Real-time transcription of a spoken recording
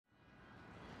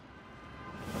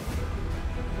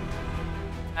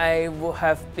I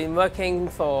have been working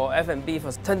for F&B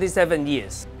for 27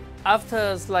 years.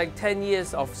 After like 10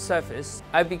 years of service,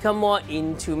 I become more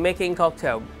into making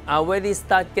cocktail. I already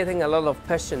start getting a lot of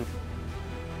questions.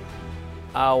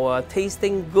 Our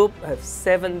tasting group have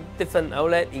 7 different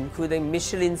outlets, including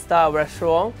Michelin star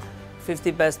restaurant,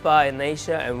 50 best bar in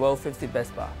Asia, and world 50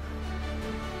 best bar.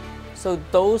 So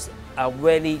those are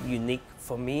really unique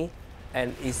for me,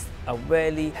 and it's a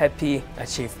really happy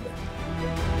achievement.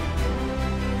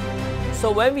 So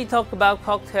when we talk about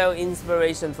cocktail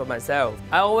inspiration for myself,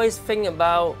 I always think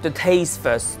about the taste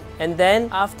first. And then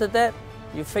after that,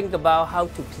 you think about how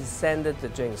to present the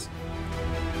drinks.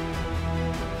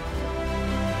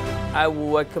 I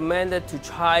would recommend it to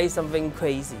try something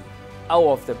crazy, out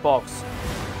of the box.